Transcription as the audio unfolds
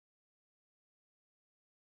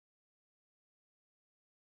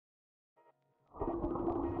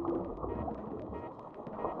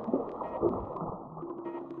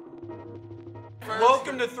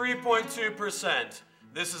Welcome to 3.2%.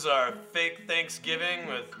 This is our fake Thanksgiving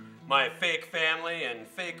with my fake family and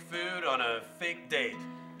fake food on a fake date.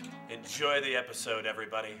 Enjoy the episode,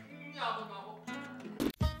 everybody.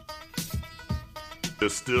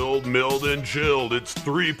 Distilled, milled, and chilled, it's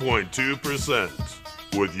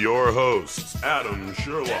 3.2%. With your hosts, Adam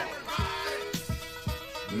Sherlock,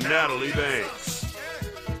 Natalie Banks,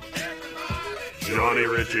 Johnny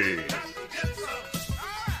Ritchie,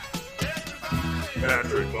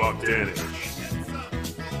 Patrick Bogdanich,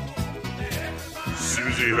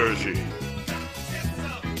 Susie Hershey,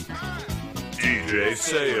 DJ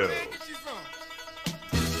Sayo,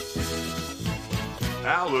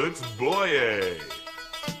 Alex Boye,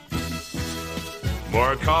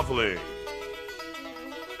 Mark Hoffling,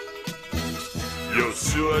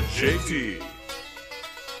 Yosua JT,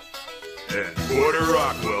 and Porter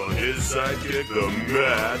Rockwell and his sidekick, the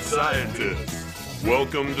Mad Scientist.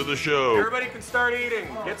 Welcome to the show. Everybody can start eating.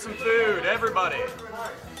 Get some food. Everybody.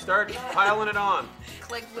 Start piling it on.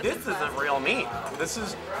 This isn't real meat. This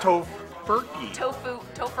is tofurkey.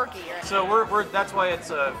 Tofurkey. Right? So that's why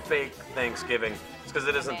it's a fake Thanksgiving. It's because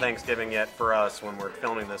it isn't Thanksgiving yet for us when we're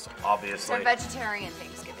filming this, obviously. It's a vegetarian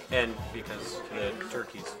Thanksgiving. And because the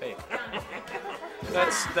turkey's fake.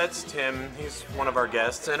 That's Tim. He's one of our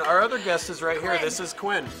guests. And our other guest is right here. This is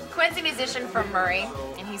Quinn. Quinn's a musician from Murray,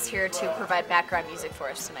 and he's here to provide background music for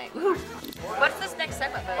us tonight. Woohoo! What's this next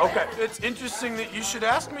segment, by the way? Okay, it's interesting that you should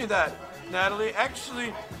ask me that, Natalie.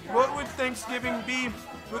 Actually, what would Thanksgiving be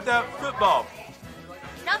without football?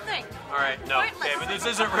 Nothing. All right, no. Pointless. Okay, but this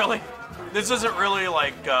isn't really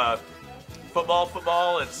like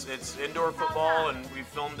football. It's indoor football, and we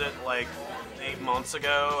filmed it like 8 months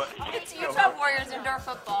ago. It's Utah Warriors indoor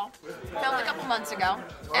football. Filmed a couple months ago,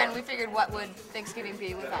 and we figured what would Thanksgiving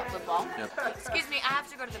be without football. Yep. Excuse me, I have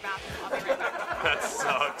to go to the bathroom. I'll be right back. That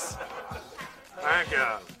sucks. Thank you.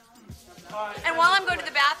 And while I'm going to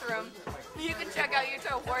the bathroom, you can check out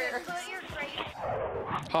Utah Warriors.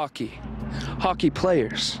 Hockey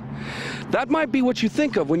players. That might be what you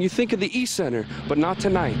think of when you think of the East Center, but not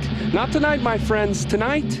tonight. Not tonight, my friends.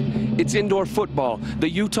 Tonight, it's indoor football. The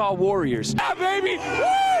Utah Warriors. Yeah, baby! Woo!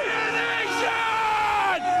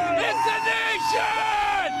 It's the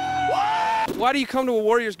nation! Woo! Why do you come to a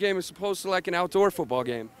Warriors game as opposed to like an outdoor football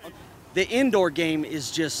game? The indoor game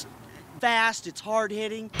is just fast, it's hard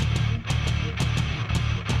hitting.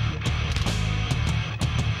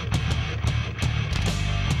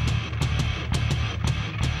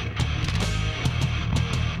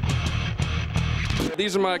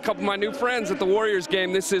 These are a couple of my new friends at the Warriors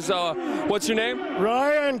game. This is, what's your name?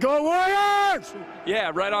 Ryan, go Warriors! Yeah,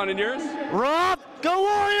 right on. And yours? Rob, go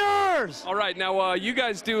Warriors! All right, now you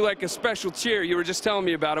guys do like a special cheer. You were just telling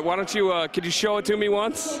me about it. Why don't you, could you show it to me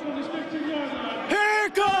once? Here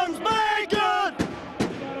comes Bacon!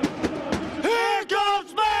 Here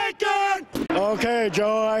comes Bacon! Okay,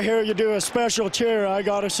 Joe, I hear you do a special cheer. I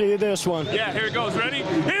gotta see this one. Yeah, here it goes. Ready?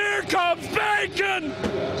 Here comes Bacon!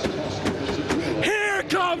 Here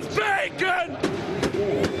comes Bacon!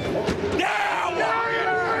 Yeah,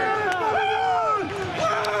 Warriors!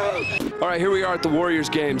 All right, here we are at the Warriors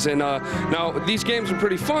games, and now these games are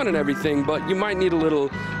pretty fun and everything, but you might need a little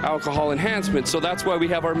alcohol enhancement, so that's why we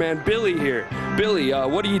have our man Billy here. Billy,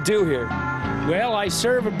 what do you do here? Well, I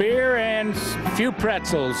serve a beer and a few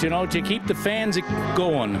pretzels, you know, to keep the fans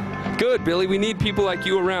going. Good, Billy. We need people like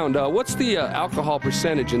you around. What's the alcohol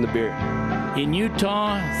percentage in the beer? In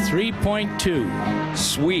Utah, 3.2.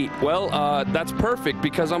 Sweet. Well, that's perfect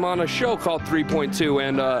because I'm on a show called 3.2,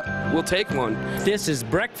 and we'll take one. This is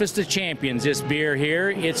Breakfast of Champions, this beer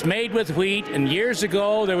here. It's made with wheat, and years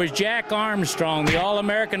ago there was Jack Armstrong, the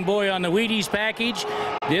All-American boy on the Wheaties package.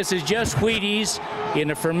 This is just Wheaties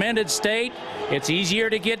in a fermented state. It's easier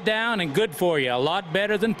to get down and good for you. A lot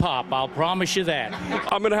better than pop, I'll promise you that.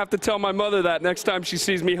 I'm going to have to tell my mother that next time she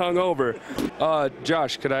sees me hungover.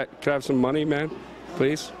 Josh, could I have some money, man?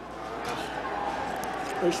 Please?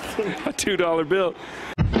 A $2 bill.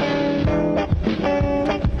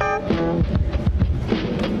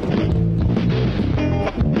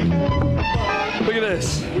 Look at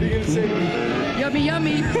this. What are you gonna say? Yummy,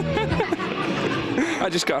 yummy. I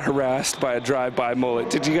just got harassed by a drive-by mullet.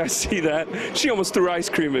 Did you guys see that? She almost threw ice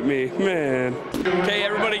cream at me. Man. Okay,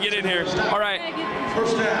 everybody get in here. All right.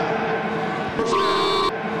 First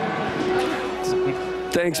down.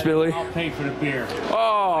 Thanks, Billy. I'll pay for the beer.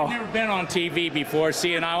 Oh, Oh. I've never been on TV before.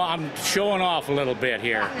 See, and I'm showing off a little bit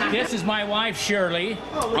here. This is my wife, Shirley.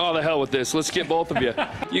 Oh, the hell with this. Let's get both of you.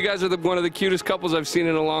 You guys are one of the cutest couples I've seen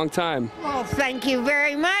in a long time. Well, thank you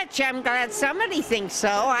very much. I'm glad somebody thinks so.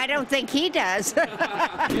 I don't think he does.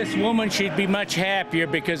 This woman should be much happier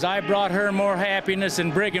because I brought her more happiness than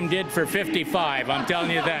Brigham did for 55. I'm telling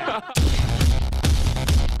you that.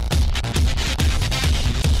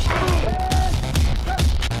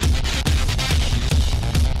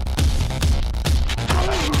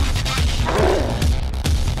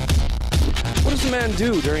 What does a man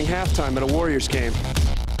do during halftime at a Warriors game?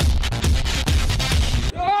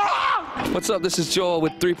 What's up? This is Joel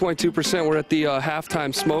with 3.2%. We're at the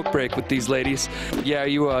halftime smoke break with these ladies. Yeah, are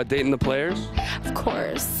you dating the players? Of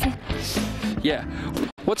course. Yeah.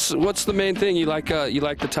 What's the main thing you like? You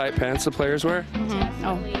like the tight pants the players wear? Mm-hmm.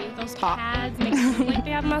 Oh, those pads make them look like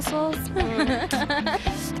they have muscles.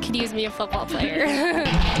 Could use me a football player.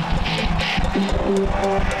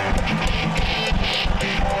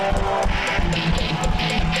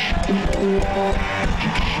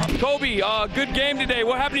 Kobe, good game today.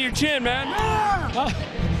 What happened to your chin, man?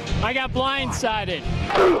 I got blindsided.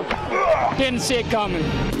 Didn't see it coming.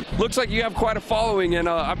 Looks like you have quite a following, and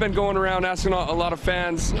I've been going around asking a lot of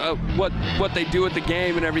fans what they do at the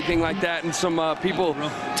game and everything like that, and some people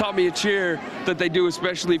taught me a cheer that they do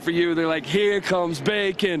especially for you. They're like, "Here comes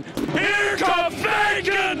bacon! Here comes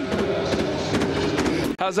bacon!"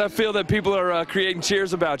 How's that feel that people are creating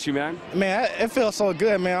cheers about you, man? Man, it feels so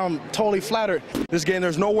good, man. I'm totally flattered. This game,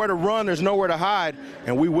 there's nowhere to run, there's nowhere to hide,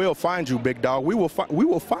 and we will find you, big dog. We will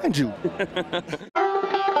find you.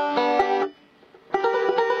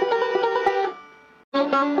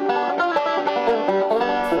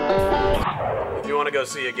 If you want to go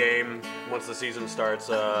see a game once the season starts,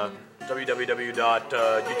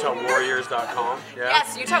 www.utahwarriors.com. Yeah?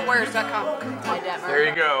 Yes, utahwarriors.com. There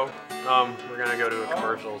you go. We're going to go to a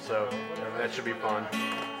commercial, so that should be fun.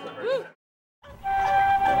 Woo.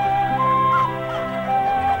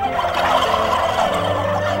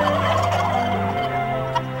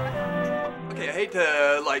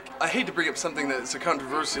 I hate to bring up something that's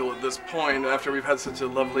controversial at this point after we've had such a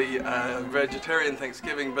lovely vegetarian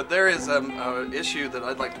Thanksgiving, but there is an issue that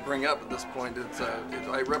I'd like to bring up at this point.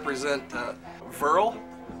 I represent VERL,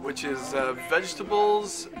 which is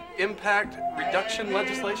Vegetables Impact Reduction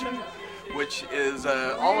Legislation, which is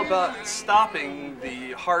all about stopping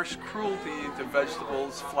the harsh cruelty to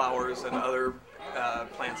vegetables, flowers, and other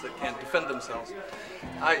plants that can't defend themselves.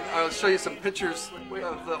 I'll show you some pictures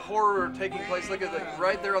of the horror taking place. Look at it,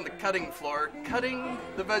 right there on the cutting floor, cutting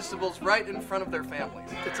the vegetables right in front of their families.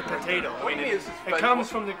 It's a potato. What do you mean it's it comes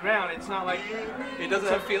from the ground. It's not like... It doesn't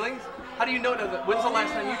have feelings? How do you know it doesn't? When's the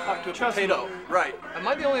last time you talked to a potato? Right. Am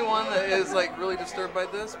I the only one that is like really disturbed by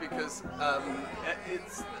this? Because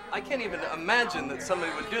I can't even imagine that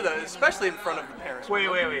somebody would do that, especially in front of the parents. Wait.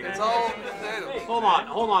 It's all potatoes.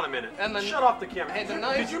 Hold on a minute. And then, shut off the camera. And the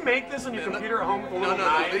knives, did you make this on your computer at home with the little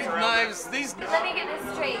No, these knives, Let me get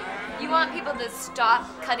this straight. You want people to stop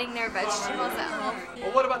cutting their vegetables at home?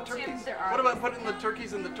 Well, what about turkeys? What about putting the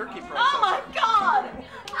turkeys in the turkey processor? Oh my God!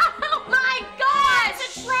 Oh my gosh!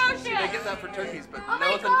 It's atrocious! See, they get that for turkeys, but oh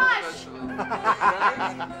nothing for vegetables.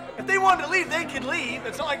 If they wanted to leave, they could leave.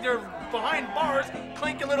 It's not like they're behind bars,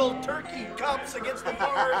 clinking little turkey cups against the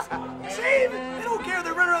bars. Save it. They don't care.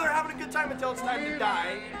 They're running around there having a good time until it's time to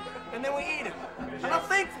die, and then we eat it. And I'm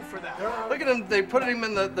thankful for that. Look at them. They put him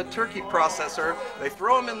in the turkey processor. They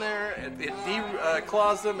throw him in there. It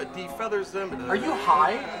declaws them. It defeathers them. Are you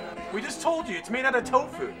high? We just told you it's made out of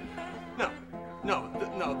tofu. No.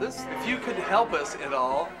 This. If you could help us at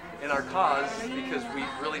all in our cause, because we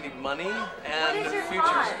really need money and what is your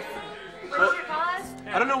futures. Cause? What is your cause?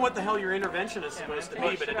 I don't know what the hell your intervention is supposed to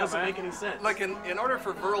be, but it doesn't make any sense. Like in order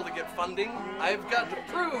for VERL to get funding, I've got to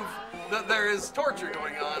prove that there is torture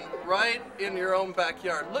going on right in your own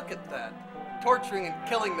backyard. Look at that. Torturing and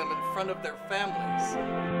killing them in front of their families.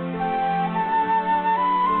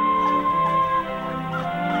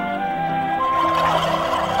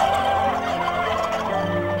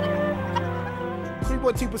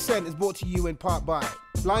 3.2% is brought to you in part by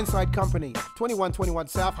Blindside Company, 2121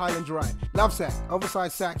 South Highland Drive, Love Sack,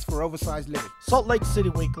 oversized sacks for oversized living, Salt Lake City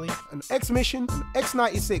Weekly, an X-Mission, an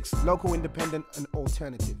X96, local independent and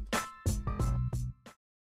alternative.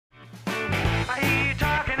 I hear you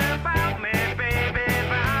talking about me, baby,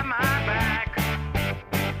 behind my back.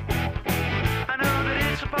 I know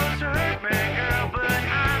that it's supposed to hurt me, girl, but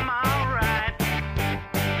I'm alright.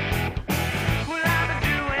 Well, I've been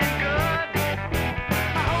doing good,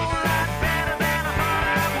 a whole lot better than I thought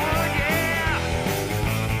I would, yeah.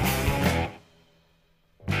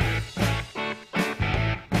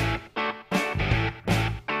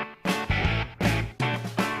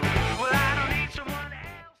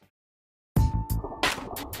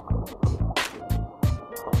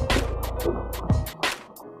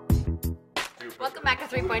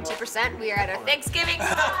 3.2%. We are at our Thanksgiving.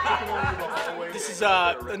 This is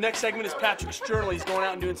the next segment is Patrick's journal. He's going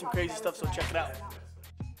out and doing some crazy stuff, so check it out.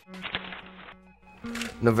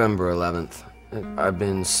 November 11th. I've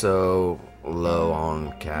been so low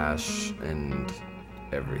on cash and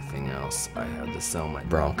everything else. I had to sell my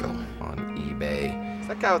Bronco on eBay. Is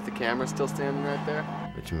that guy with the camera still standing right there?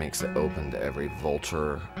 Which makes it open to every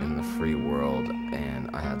vulture in the free world, and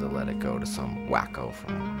I had to let it go to some wacko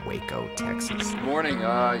from Waco, Texas. Good morning.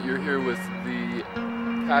 You're here with the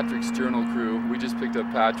Patrick's Journal crew. We just picked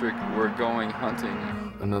up Patrick. We're going hunting.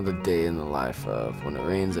 Another day in the life of when it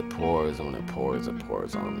rains, it pours, and when it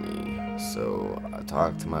pours on me. So I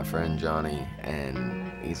talked to my friend Johnny,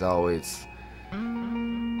 and he's always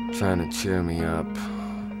trying to cheer me up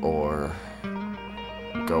or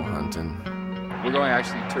go hunting. We're going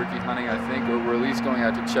actually turkey hunting, I think, or we're at least going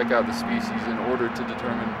out to check out the species in order to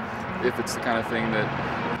determine if it's the kind of thing that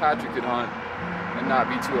Patrick could hunt and not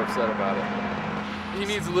be too upset about it. He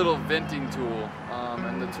needs a little venting tool,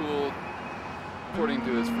 and the tool, according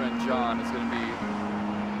to his friend John, is going to be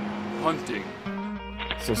hunting.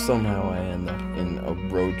 So somehow I end up in a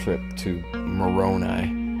road trip to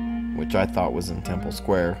Moroni, which I thought was in Temple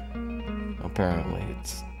Square. Apparently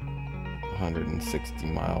it's 160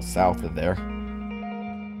 miles south of there.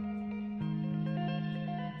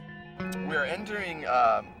 We're entering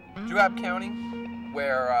Juab County,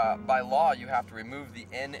 where by law you have to remove the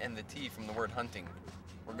N and the T from the word hunting.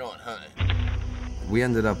 We're going hunting. We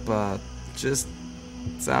ended up just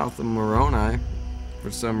south of Moroni for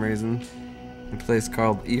some reason, a place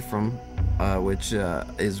called Ephraim, which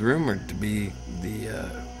is rumored to be the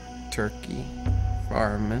turkey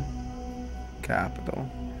farming capital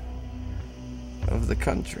of the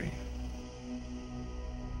country.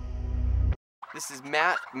 This is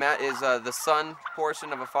Matt. Matt is the son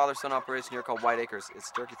portion of a father-son operation here called White Acres. It's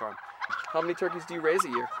a turkey farm. How many turkeys do you raise a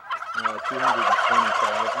year?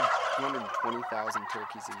 220,000. 220,000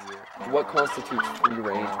 turkeys a year. What constitutes free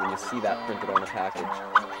range when you see that printed on a package?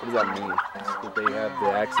 What does that mean? That they have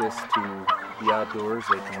the access to the outdoors,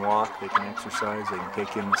 they can walk, they can exercise, they can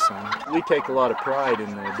take in the sun. We take a lot of pride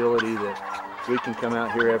in the ability that we can come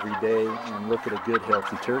out here every day and look at a good,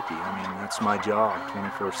 healthy turkey. I mean, that's my job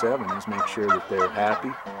 24/7, is make sure that they're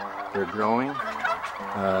happy, they're growing.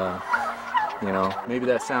 You know, maybe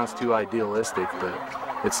that sounds too idealistic, but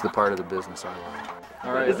it's the part of the business I like.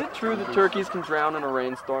 All right. Is it true that turkeys can drown in a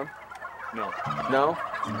rainstorm? No. No?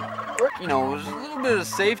 You know, there's a little bit of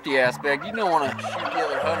safety aspect. You don't want to shoot the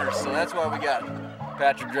other hunters, so that's why we got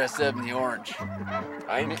Patrick dressed up in the orange.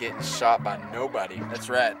 I ain't getting shot by nobody. That's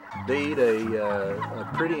right. They eat a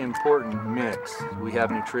pretty important mix. We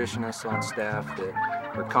have nutritionists on staff that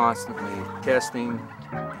are constantly testing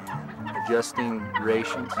and adjusting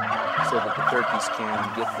rations so that the turkeys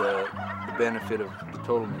can get the benefit of the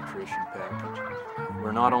total nutrition package.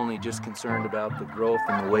 We're not only just concerned about the growth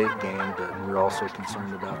and the weight gain, but we're also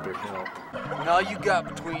concerned about their health. And all you got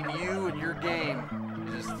between you and your game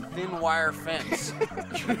is a thin wire fence.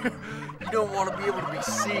 You don't want to be able to be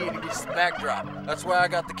seen against the backdrop. That's why I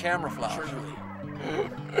got the camouflage.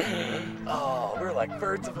 Oh, we're like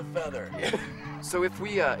birds of a feather. So if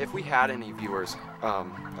we had any viewers,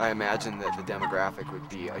 I imagine that the demographic would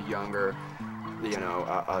be a younger, you know,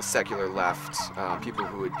 a secular left, people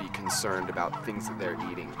who would be concerned about things that they're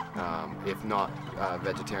eating. If not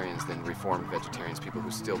vegetarians, then reformed vegetarians, people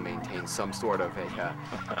who still maintain some sort of a,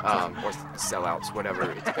 or sellouts, whatever.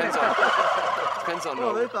 It depends on.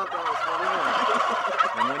 Oh, they thought that was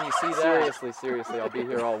funny. And when you see that, seriously, I'll be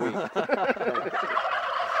here all week.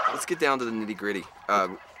 Let's get down to the nitty gritty.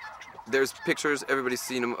 There's pictures, everybody's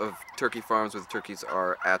seen them, of turkey farms where the turkeys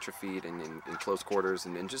are atrophied and in close quarters,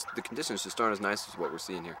 and just the conditions just aren't as nice as what we're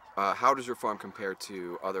seeing here. How does your farm compare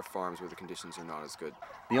to other farms where the conditions are not as good?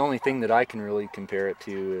 The only thing that I can really compare it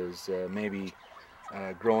to is maybe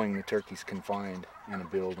growing the turkeys confined in a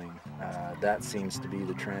building. That seems to be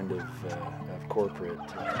the trend of corporate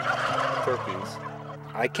turkeys.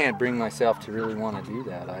 I can't bring myself to really want to do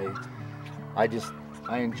that.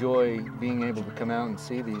 I enjoy being able to come out and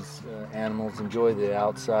see these animals, enjoy the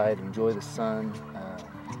outside, enjoy the sun,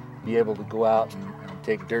 be able to go out and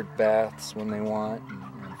take dirt baths when they want,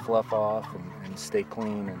 and fluff off and stay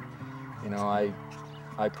clean. And you know,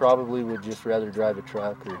 I probably would just rather drive a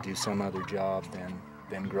truck or do some other job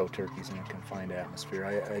than grow turkeys in a confined atmosphere.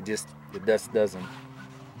 It just doesn't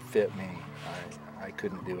fit me. I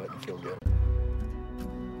couldn't do it and feel good.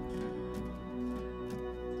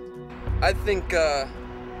 I think, as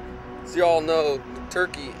you all know, the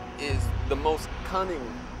turkey is the most cunning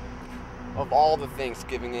of all the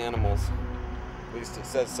Thanksgiving animals. At least it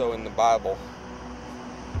says so in the Bible.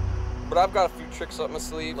 but I've got a few tricks up my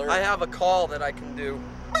sleeve. I have a call that I can do.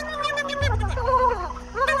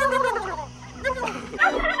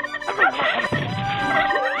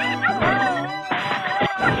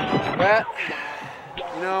 Matt,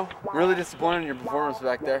 you know, I'm really disappointed in your performance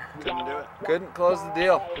back there. Couldn't do it. Couldn't close the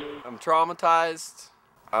deal. I'm traumatized.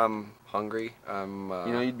 I'm hungry. You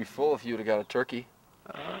know, you'd be full if you would have got a turkey.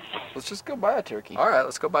 Let's just go buy a turkey. All right,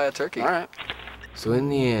 let's go buy a turkey. All right. So in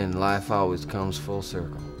the end, life always comes full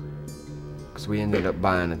circle. Because we ended up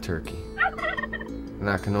buying a turkey. And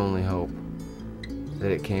I can only hope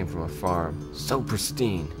that it came from a farm so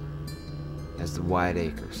pristine as the White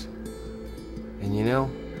Acres. And you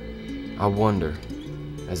know, I wonder,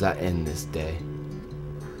 as I end this day,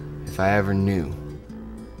 if I ever knew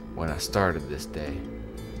when I started this day,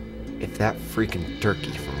 if that freaking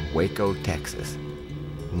turkey from Waco, Texas,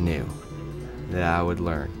 knew that I would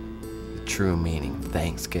learn the true meaning of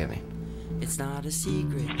Thanksgiving. It's not a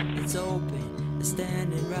secret, it's open. It's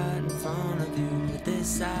standing right in front of you. But this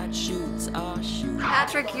side shoots, our shoot.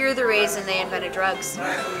 Patrick, you're the reason they invented drugs.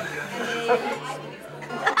 What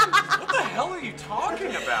the hell are you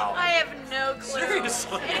talking about? I have no clue.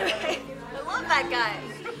 Seriously? Anyway, I love that guy.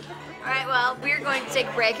 All right, well, we're going to take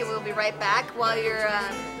a break and we'll be right back. While you're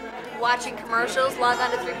watching commercials, log on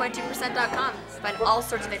to 3point2%.com. Find all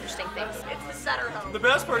sorts of interesting things. It's the Sutter home. The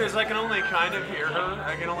best part is I can only kind of hear her.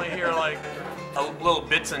 I can only hear like little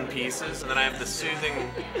bits and pieces, and then I have the soothing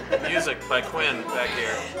music by Quinn back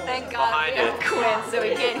here. Thank God behind we have it. Quinn, so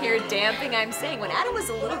we can't hear damn thing I'm saying. When Adam was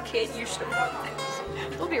a little kid, you should have.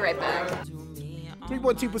 We'll be right back.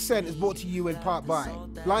 3.2% is brought to you in part by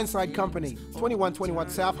Blindside Company, 2121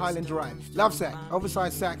 South Highland Drive, Lovesack,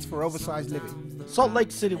 oversized sacks for oversized living, Salt Lake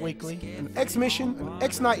City Weekly, and X-Mission and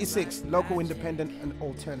X96, local independent and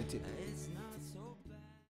alternative.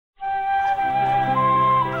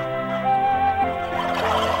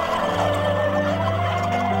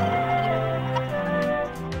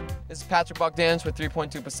 This is Patrick Bogdanovich with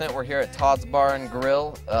 3.2%. We're here at Todd's Bar and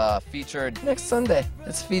Grill, featured next Sunday.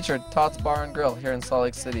 It's featured Todd's Bar and Grill here in Salt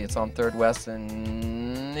Lake City. It's on 3rd West and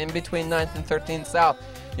in between 9th and 13th South.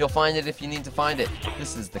 You'll find it if you need to find it.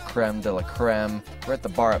 This is the creme de la creme. We're at the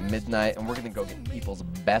bar at midnight, and we're gonna go get people's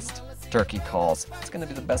best turkey calls. It's gonna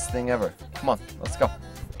be the best thing ever. Come on, let's go.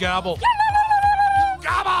 Gobble.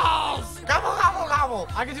 Gobbles! Gobble, gobble, gobble.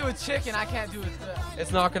 I can do a chicken, I can't do a duck.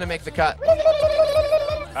 It's not gonna make the cut.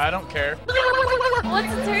 I don't care. What's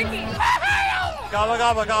a turkey? Gobble,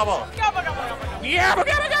 gobble, gobble. Gobble, gobble, gobble. Yeah, gobble,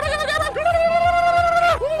 gobble, gobble, gobble.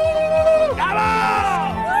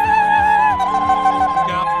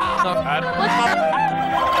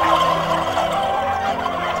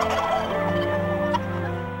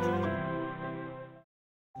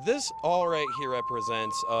 This all right here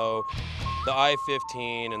represents, the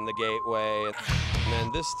I-15 and the Gateway. And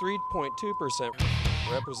then this 3.2%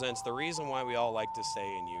 represents the reason why we all like to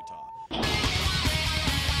stay in Utah.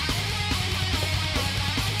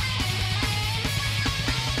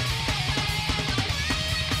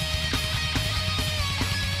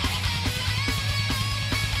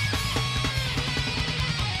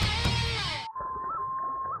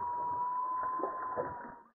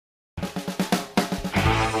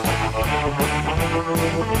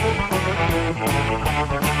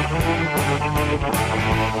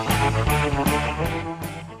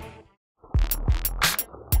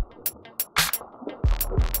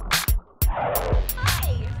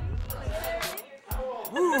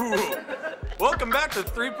 Welcome back to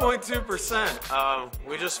 3.2%.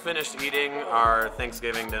 We just finished eating our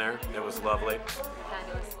Thanksgiving dinner. It was lovely.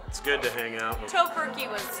 It's good to hang out with. Tofurkey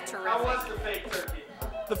was terrific. How was the fake turkey?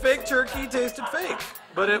 The fake turkey tasted fake,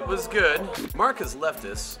 but it was good. Mark has left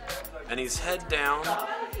us, and he's head down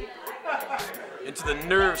into the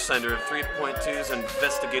nerve center of 3.2's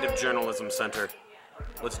Investigative Journalism Center.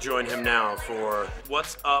 Let's join him now for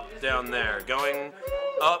What's Up Down There. Going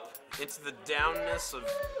up into the downness of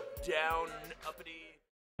down uppity.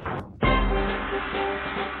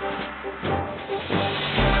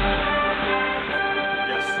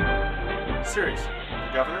 Yes. Seriously,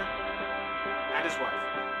 the governor and his wife.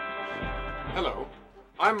 Hello.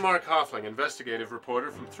 I'm Mark Hoffling, investigative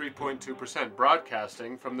reporter from 3.2%,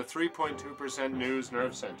 broadcasting from the 3.2% News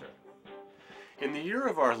Nerve Center. In the year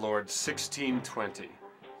of our Lord 1620,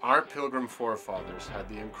 our pilgrim forefathers had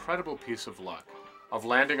the incredible piece of luck of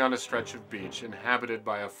landing on a stretch of beach inhabited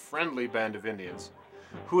by a friendly band of Indians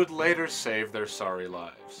who would later save their sorry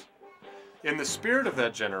lives. In the spirit of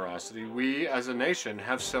that generosity, we as a nation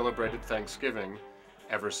have celebrated Thanksgiving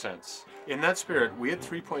ever since. In that spirit, we at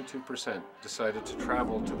 3.2% decided to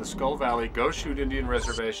travel to the Skull Valley Go Shoot Indian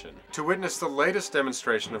Reservation to witness the latest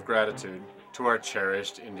demonstration of gratitude to our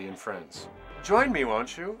cherished Indian friends. Join me,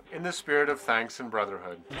 won't you, in the spirit of thanks and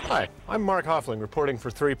brotherhood. Hi, I'm Mark Hoffling, reporting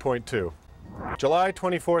for 3.2. July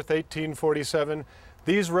 24th, 1847,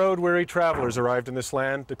 these road-weary travelers arrived in this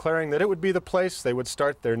land, declaring that it would be the place they would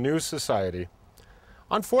start their new society.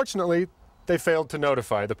 Unfortunately, they failed to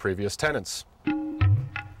notify the previous tenants.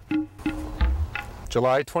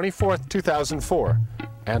 July 24th, 2004,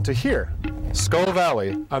 and to here, Skull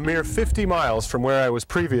Valley, a mere 50 miles from where I was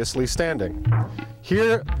previously standing.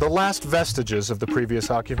 Here, the last vestiges of the previous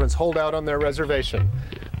occupants hold out on their reservation,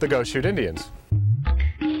 the Go Shoot Indians.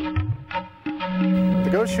 The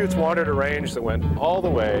Go Shoots wandered a range that went all the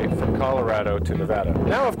way from Colorado to Nevada.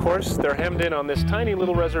 Now, of course, they're hemmed in on this tiny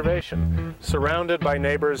little reservation, surrounded by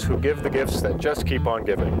neighbors who give the gifts that just keep on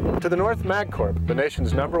giving. To the north, MagCorp, the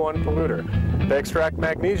nation's #1 polluter. They extract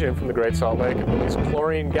magnesium from the Great Salt Lake and release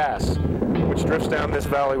chlorine gas, which drifts down this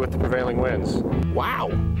valley with the prevailing winds. Wow!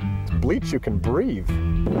 It's bleach you can breathe.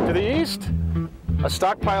 To the east, a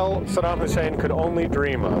stockpile Saddam Hussein could only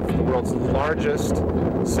dream of, the world's largest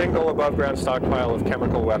single above-ground stockpile of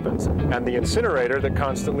chemical weapons, and the incinerator that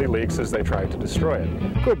constantly leaks as they try to destroy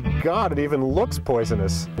it. Good God, it even looks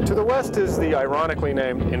poisonous. To the west is the ironically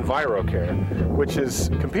named EnviroCare, which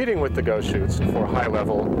is competing with the Go Shoots for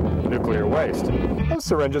high-level nuclear waste. Those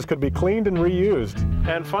syringes could be cleaned and reused.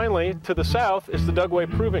 And finally, to the south is the Dugway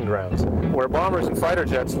Proving Grounds, where bombers and fighter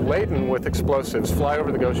jets laden with explosives fly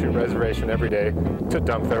over the Go Shoot reservation every day to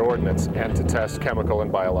dump their ordnance and to test chemical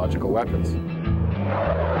and biological weapons.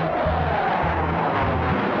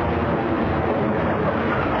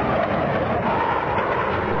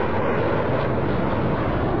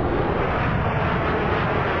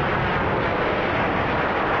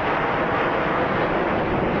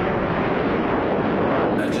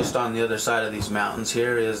 Just on the other side of these mountains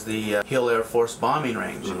here is the Hill Air Force bombing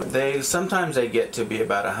range. Sometimes they get to be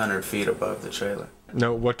about 100 feet above the trailer.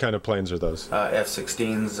 Now, what kind of planes are those?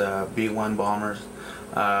 F-16s, B-1 bombers,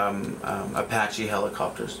 Apache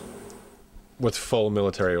helicopters. With full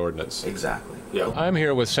military ordnance. Exactly. Yeah. I'm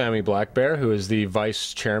here with Sammy Blackbear, who is the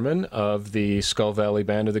vice chairman of the Skull Valley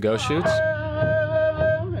Band of the Go Shoots.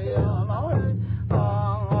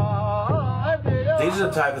 These are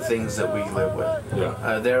the type of things that we live with.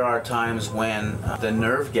 Yeah. There are times when the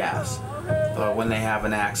nerve gas, when they have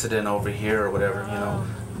an accident over here or whatever, you know,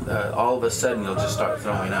 all of a sudden you'll just start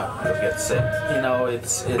throwing up. You'll get sick. You know,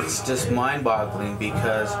 it's just mind-boggling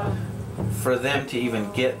because for them to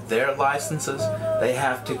even get their licenses, they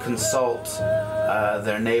have to consult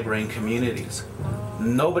their neighboring communities.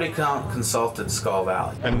 Nobody consulted Skull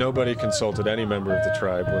Valley. And nobody consulted any member of the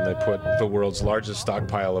tribe when they put the world's largest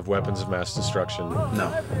stockpile of weapons of mass destruction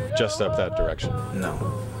just up that direction. No.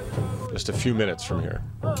 Just a few minutes from here.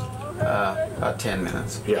 About 10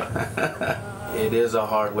 minutes. Yeah. It is a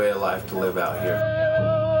hard way of life to live out here.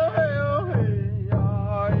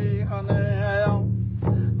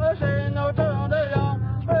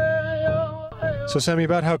 So, Sammy,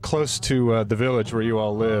 about how close to the village where you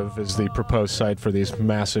all live is the proposed site for these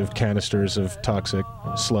massive canisters of toxic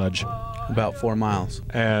sludge? About 4 miles.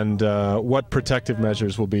 And what protective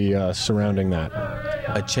measures will be surrounding that?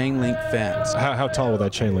 A chain link fence. How tall will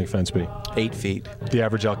that chain link fence be? 8 feet. The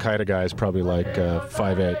average Al-Qaeda guy is probably like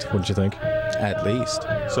 5'8", wouldn't you think? At least.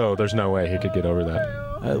 So there's no way he could get over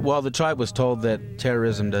that? Well, the tribe was told that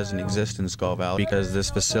terrorism doesn't exist in Skull Valley because this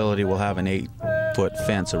facility will have an 8-foot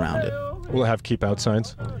fence around it. Will it have keep out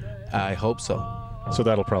signs? I hope so. So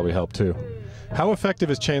that'll probably help too. How effective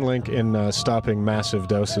is chain link in stopping massive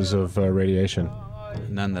doses of radiation?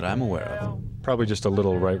 None that I'm aware of. Probably just a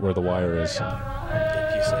little right where the wire is.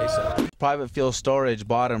 If you say so. Private Fuel Storage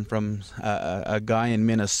bought them from a guy in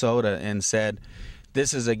Minnesota and said,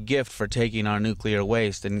 "This is a gift for taking our nuclear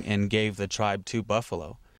waste," and gave the tribe 2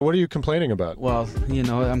 buffalo. What are you complaining about? Well, you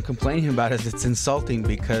know, I'm complaining about it. It's insulting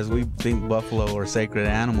because we think buffalo are sacred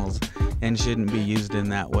animals and shouldn't be used in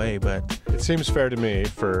that way, but... It seems fair to me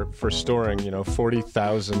for storing, you know,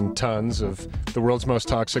 40,000 tons of the world's most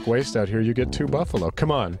toxic waste out here, you get 2 buffalo.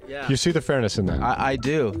 Come on. Yeah. You see the fairness in that? I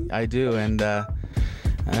do, and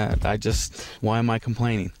I just... Why am I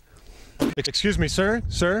complaining? Excuse me, sir?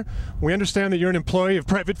 Sir, we understand that you're an employee of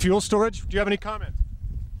Private Fuel Storage. Do you have any comment?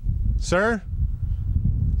 Sir?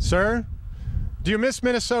 Sir? Do you miss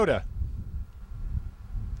Minnesota?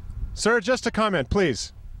 Sir, just a comment,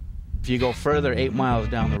 please. If you go further 8 miles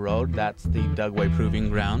down the road, that's the Dugway Proving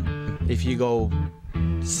Ground. If you go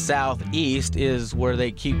southeast is where they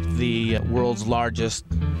keep the world's largest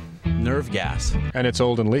nerve gas. And it's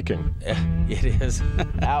old and leaking. It is.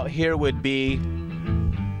 Out here would be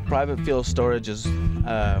private fuel storage is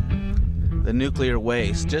the nuclear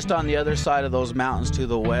waste. Just on the other side of those mountains to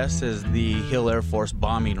the west is the Hill Air Force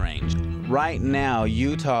bombing range. Right now,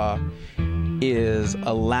 Utah is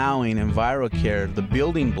allowing EnviroCare, the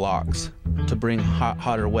building blocks, to bring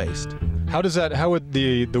hotter waste. How would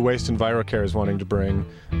the waste EnviroCare is wanting to bring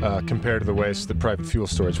compare to the waste that private fuel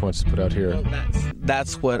storage wants to put out here? Well,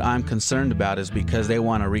 that's what I'm concerned about, is because they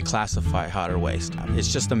want to reclassify hotter waste.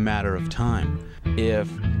 It's just a matter of time. If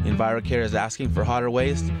EnviroCare is asking for hotter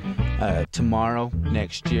waste, tomorrow,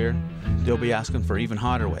 next year, they'll be asking for even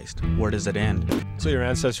hotter waste. Where does it end? So your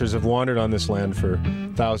ancestors have wandered on this land for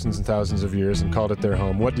thousands and thousands of years and called it their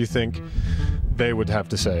home. What do you think they would have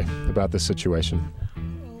to say about this situation?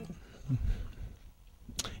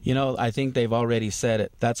 You know, I think they've already said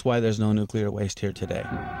it. That's why there's no nuclear waste here today.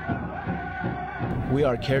 We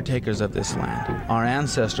are caretakers of this land. Our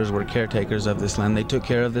ancestors were caretakers of this land. They took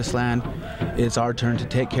care of this land. It's our turn to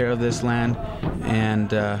take care of this land, and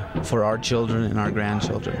for our children and our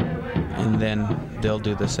grandchildren. And then they'll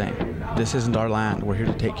do the same. This isn't our land. We're here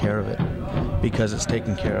to take care of it because it's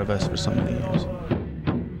taken care of us for so many years.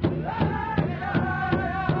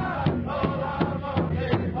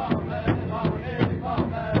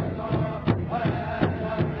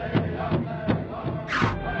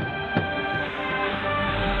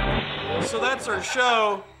 So that's our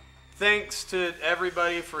show. Thanks to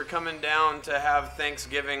everybody for coming down to have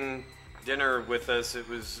Thanksgiving dinner with us. It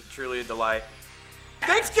was truly a delight.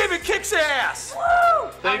 Thanksgiving kicks ass! Woo!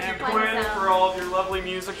 Thank you, Quinn, for all of your lovely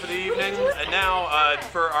music for the evening. And now,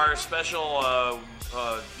 for our special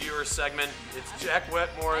viewer segment, it's Jack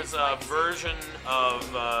Wetmore's version of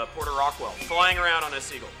Porter Rockwell, flying around on a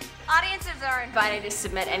seagull. Audiences are invited to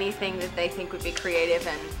submit anything that they think would be creative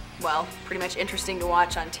and, well, pretty much interesting to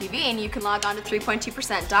watch on TV, and you can log on to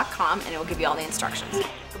 3point2%.com and it will give you all the instructions.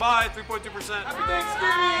 Goodbye, 3.2%. Happy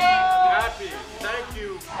Thanksgiving. Happy. Thank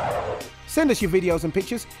you. Send us your videos and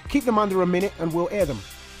pictures. Keep them under a minute and we'll air them.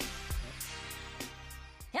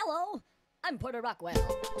 Hello, I'm Porter Rockwell.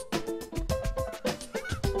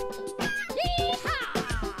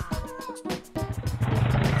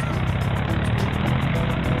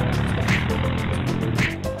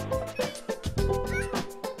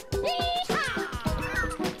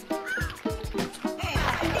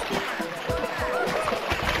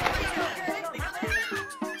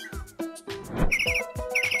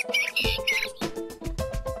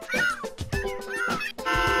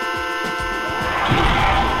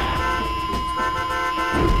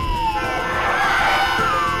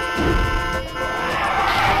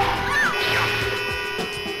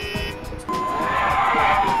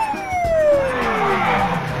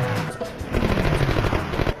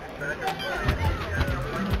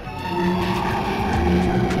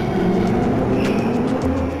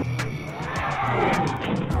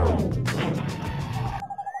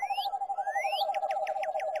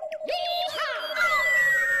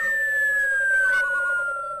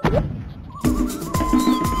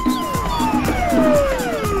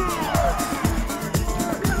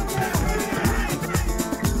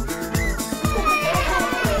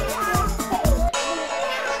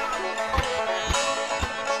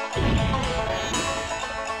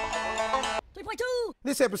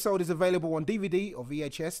 This episode is available on DVD or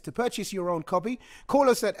VHS. To purchase your own copy, call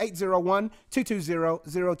us at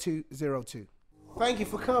 801-220-0202. Thank you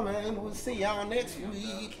for coming. We'll see y'all next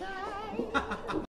week.